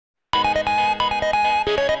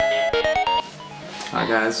Hi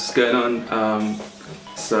guys, what's going on?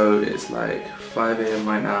 So it's like 5 AM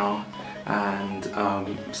right now, and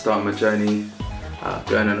starting my journey,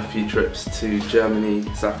 going on a few trips to Germany,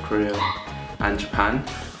 South Korea and Japan.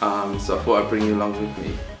 So I thought I'd bring you along with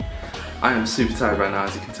me. I am super tired right now,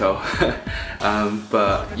 as you can tell.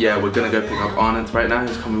 But yeah, we're gonna go pick up Ananth right now,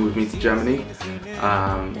 who's coming with me to Germany.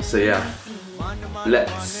 So yeah,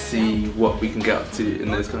 let's see what we can get up to in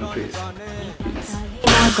those countries. Peace.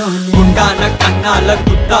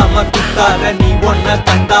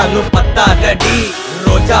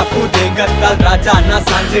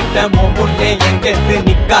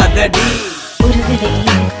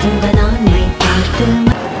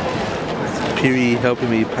 Piri helping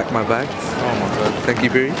me pack my bags. Oh my god. Thank you,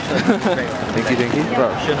 Piri. Thank you. Thank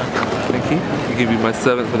you. You give me my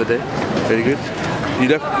servant for the day. Very good. You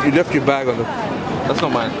left your bag on the... That's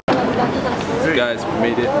not mine. Guys, we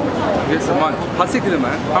made it. Get some lunch. Particularly,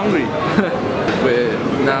 man. Hungry. We're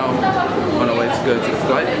now on our way to go to the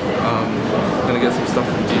flight. Gonna get some stuff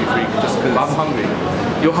from duty free just because I'm hungry.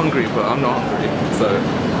 You're hungry, but I'm not hungry. So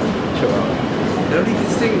chill out. The only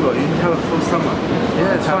thing about you have a full stomach.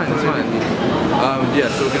 Yeah, it's fine, it's fine. Yeah,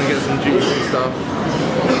 so we're gonna get some duty free stuff.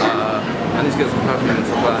 I need to get some perfume and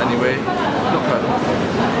stuff like that anyway. Not perfume.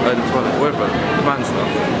 The toilet, whatever. The man stuff.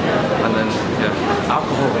 And then, yeah.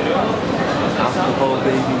 Alcohol,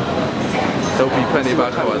 baby. There'll be plenty of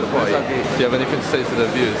alcohol at the party. Do you have anything to say to the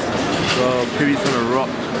viewers? Well, Piri's gonna rock.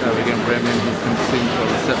 We're getting Bremen. He's gonna sing for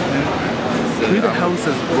reception. So, who the hell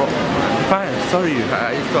says rock? Fine, sorry.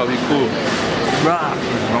 It's gotta be cool. Rock.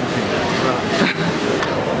 Wrong thing.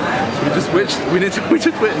 We just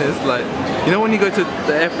witnessed, like, you know when you go to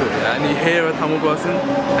the airport, yeah, and you hear a Tamil person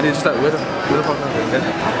and you're just like, where the fuck are they?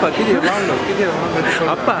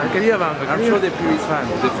 I'm sure they're Piri's fans.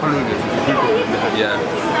 They're following this. Yeah.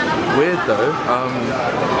 Weird though.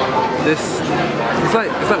 It's like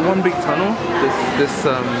one big tunnel. This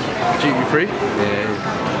duty free. Yeah.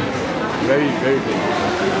 Very big.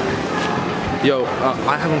 Yo,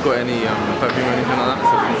 I haven't got any perfume or anything like that,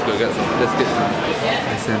 so we need to go get some. Let's get some.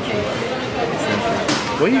 Essential.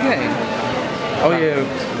 What are you getting? Oh yeah,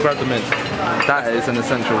 grab the mint. That is an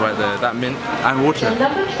essential right there. That mint and water.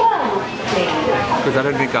 Because I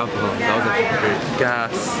don't drink alcohol. That was actually great.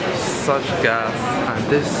 Gas, such gas. And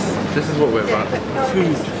this is what we're about.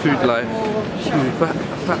 Food life.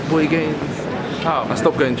 Fat boy gains. How? I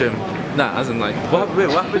stopped going gym. Nah, as in like... What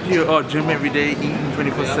happened to you? Oh, gym every day, eating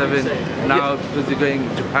 24/7. Now, because you're going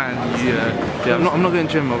to Japan, yeah, I'm not going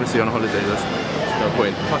gym obviously on a holiday. That's no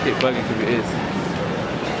point. Fuck it, Burger King it is.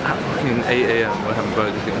 At fucking 8 AM we're having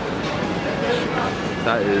Burger King.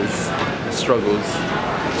 That is struggles.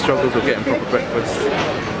 Struggles with getting proper breakfast.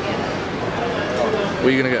 What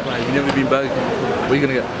are you gonna get? You've never been Burger King. What are you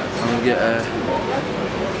gonna get? I'm gonna get a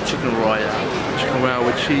chicken royale. Chicken royale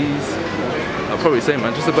with cheese. I'll probably say,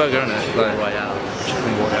 man, just a burger, innit? Like, royale.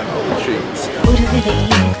 Chicken royale with cheese.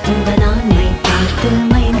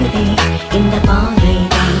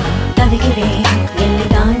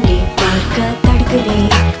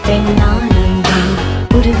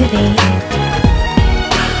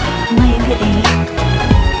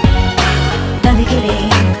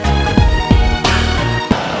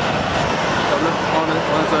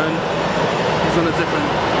 He's on a different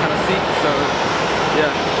kind of seat, so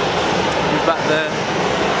yeah, he's back there.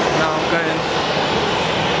 Now I'm going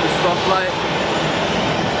to start flight.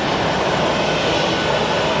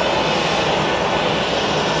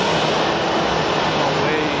 Can't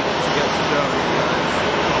wait to get to Germany, guys.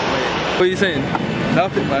 Can't wait. What are you saying?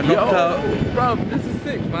 Nothing, man. Knocked out. Bro, this is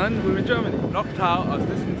sick, man. We're in Germany. Knocked out. I was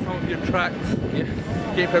listening to some of your tracks. Yeah.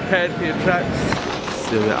 Get prepared for your tracks.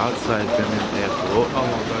 So we're outside Bremen Airport. Oh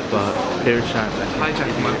my god. But Perishan, like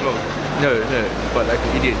hijacking my vlog. No, but like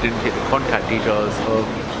an idiot didn't get the contact details of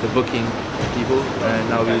the booking people, and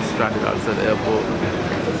now we're stranded outside the airport,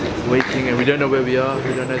 waiting, and we don't know where we are.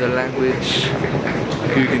 We don't know the language.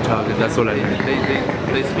 Who can target? That's all I need.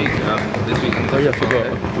 They speak English. Oh yeah,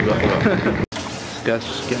 forgot. Guys,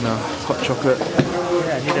 just getting a hot chocolate.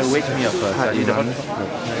 Yeah, I need to wake me up first. I need a hot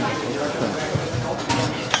chocolate.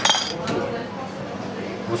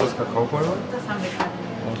 Was das Kakaopulver?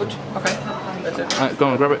 Good. Okay. That's it. Alright, go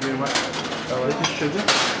on, grab it. Sugar?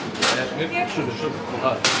 Yeah, sugar.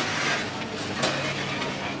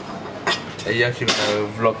 Are you actually gonna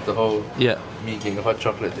vlog the whole me getting a hot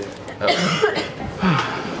chocolate thing?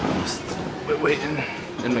 We're waiting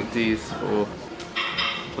in McD's for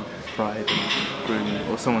Pride and Groom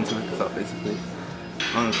or someone to pick us up basically.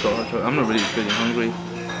 I'm not really feeling hungry.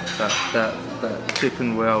 That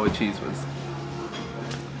chicken royale with cheese was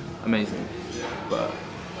amazing, but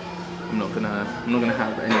I'm not gonna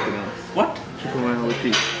have anything else. What? Chicken wing with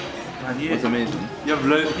cheese. Man, It's amazing. You have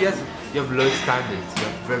low standards. You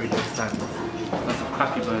have very low standards. That's a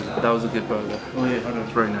crappy burger. That was a good burger. Oh yeah, hold on.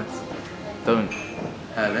 It's very nice. Don't.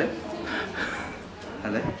 Hello?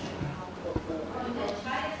 Hello?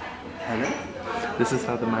 Hello? This is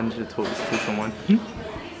how the manager talks to someone.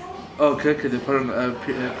 Oh, okay, the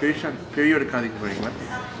periodic kind of man.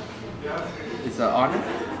 It's Ananth?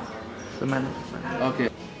 The manager. Okay.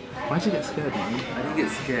 Why'd you get scared, man? I didn't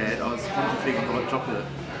get scared. I was concentrating on hot chocolate.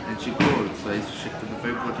 And she called, so I shifted the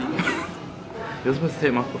phone call to you. You're supposed to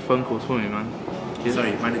take my phone calls for me, man.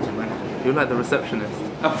 Sorry, manager. You're like the receptionist.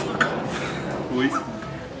 Oh, fuck off. Boys.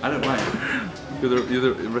 I don't mind. You're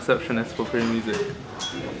the receptionist for Piri Musiq.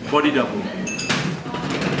 Body double.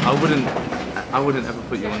 I wouldn't ever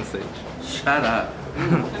put you on stage. Shut up.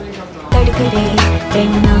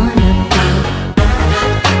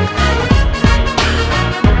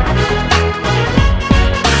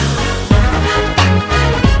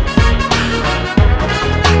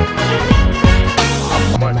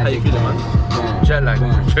 How you feeling, man? Jet lag,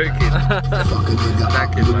 choking.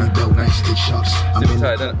 Knackered, man. Super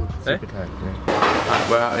tired, isn't it? Super tired, yeah.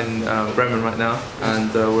 We're out in Bremen right now,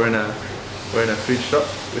 and we're in a food shop,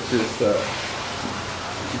 which is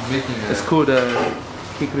it's called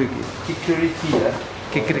Kikiriki. Kikiriki.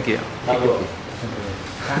 Kikiriki.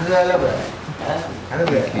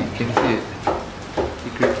 Can you see it?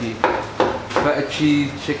 Kikiriki. Butter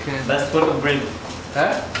cheese, chicken. Best food in Bremen.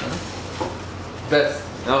 Huh? Best.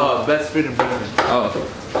 Oh, best food in Bremen. Oh.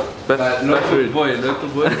 Best Local food. boy, local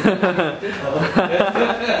boy.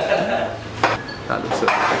 That looks so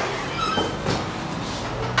good.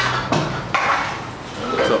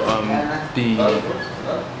 So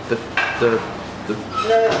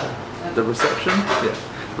the reception, yeah,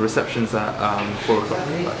 the reception's at 4 o'clock,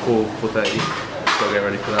 like 4:30. So get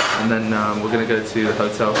ready for that, and then we're gonna go to the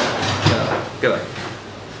hotel. Get up.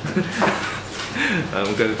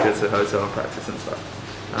 We're gonna go to the hotel and practice and stuff.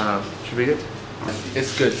 Should be good.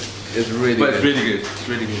 It's good. It's really But good. it's really good. It's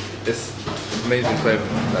really good. It's amazing flavor.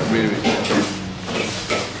 Like really, really good.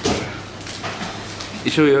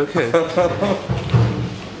 You sure you're okay?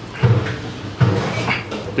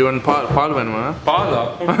 Do you want parlour anyone?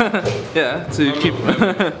 Parlour? Yeah, to keep. We're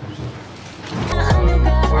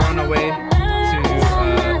on our way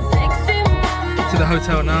to the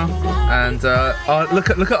hotel now, and look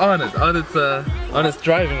at Arnold. Arnold's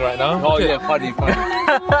driving right now. Oh Okay. yeah, funny.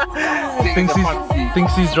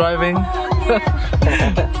 thinks he's driving.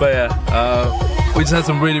 But yeah, we just had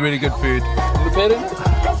some really good food.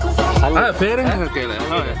 Ah, pairing? Okay, then.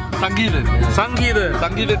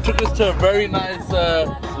 Sangilen took us to a very nice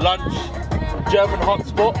lunch German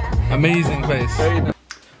hotspot. Amazing place. Very nice.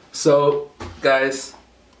 So, guys,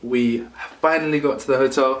 we finally got to the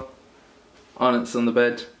hotel. Arnott's on the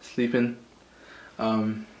bed, sleeping.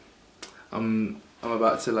 I'm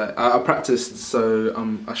about to I practiced, so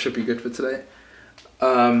I should be good for today.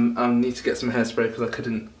 I need to get some hairspray because I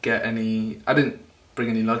couldn't get any. I didn't bring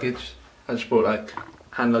any luggage. I just brought like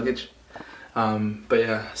hand luggage. But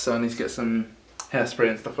yeah, so I need to get some hairspray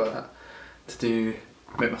and stuff like that to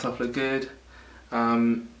make myself look good.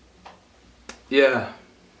 Yeah,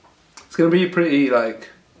 it's gonna be a pretty like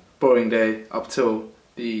boring day up till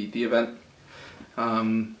the event.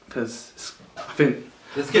 Because I think.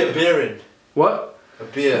 Let's get beer in. What? A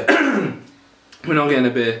beer. We're not getting a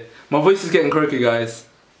beer. My voice is getting croaky, guys.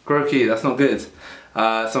 Croaky, that's not good. So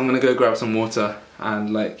I'm gonna go grab some water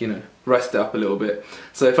and rest it up a little bit.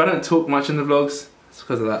 So if I don't talk much in the vlogs, it's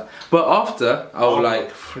because of that. But after, I'll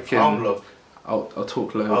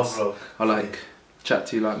talk loads. I'll chat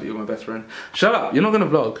to you like you're my best friend. Shut up, you're not gonna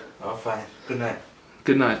vlog. Oh, fine. Good night.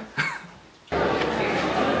 Good night.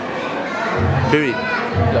 Piri,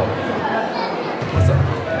 What's up?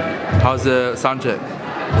 how's the sound check?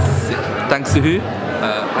 Thanks to who?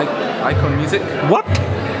 Icon Music. What?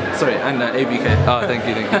 Sorry, and ABK. Oh, thank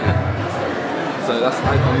you. So that's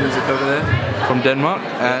Icon Music over there. From Denmark.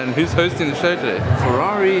 And who's hosting the show today?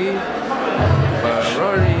 Ferrari.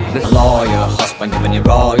 Loyal husband giving you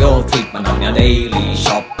royal treatment on your daily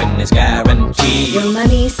shopping is guaranteed. You're my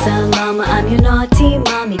Lisa, mama, I'm your naughty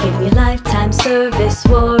mommy, giving you lifetime service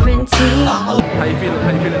warranty. How you feeling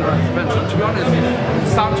about Spencer? To be honest, the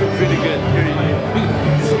sound check's really good.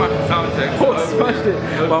 You smashed the sound check. Oh, smashed it.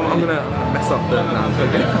 Well, I'm gonna mess up the. No, I'm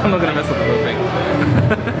joking. I'm not gonna mess up the whole thing.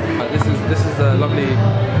 This is a lovely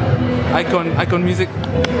Icon Music.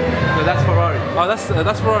 No, that's Ferrari. Oh,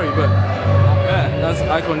 that's Ferrari, but yeah, that's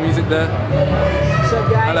Icon Music there. What's up,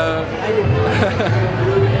 guys? Hello.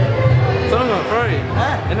 Sono Ferrari.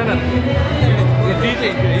 Huh? No. DJ.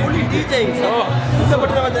 Fully DJing. Oh.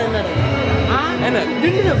 Enak.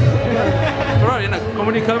 Bro, enak.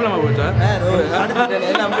 Komedi kami lama bocah.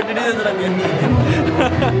 Enak berdiri seorang.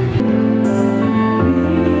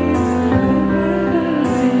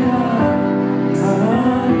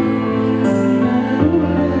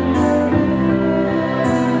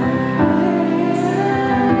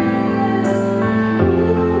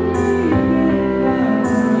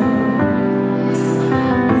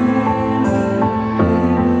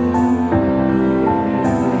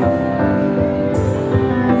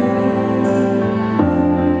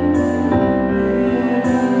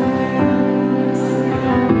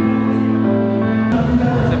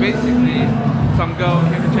 Basically, some girl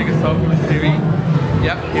came to take a selfie with Piri.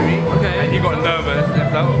 Yep, Piri. Okay. And he got nervous. And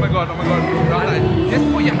like, oh my god, oh my god. And I was like, just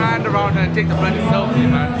put your hand around her and take the bloody selfie,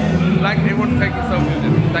 man. Like everyone taking selfies,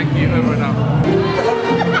 just thank you over and out.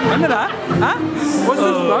 Another? Huh? What's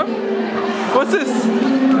this, bro? What's this?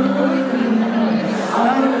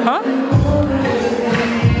 Huh?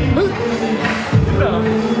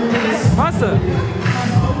 Masa?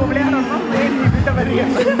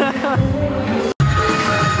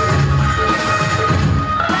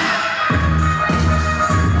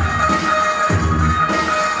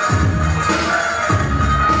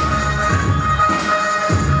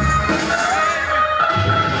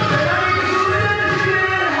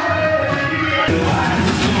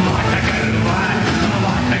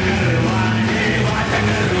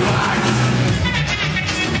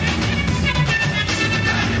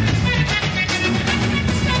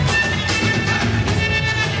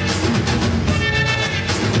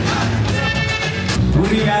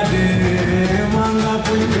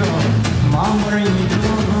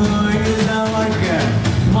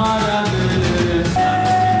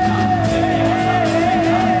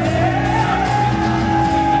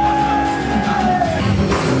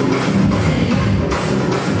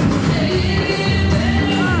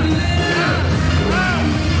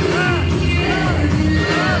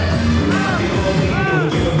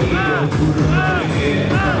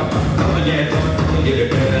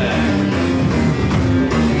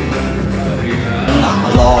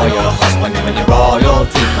 Husband and your royal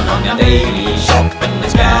treatment on your daily shop.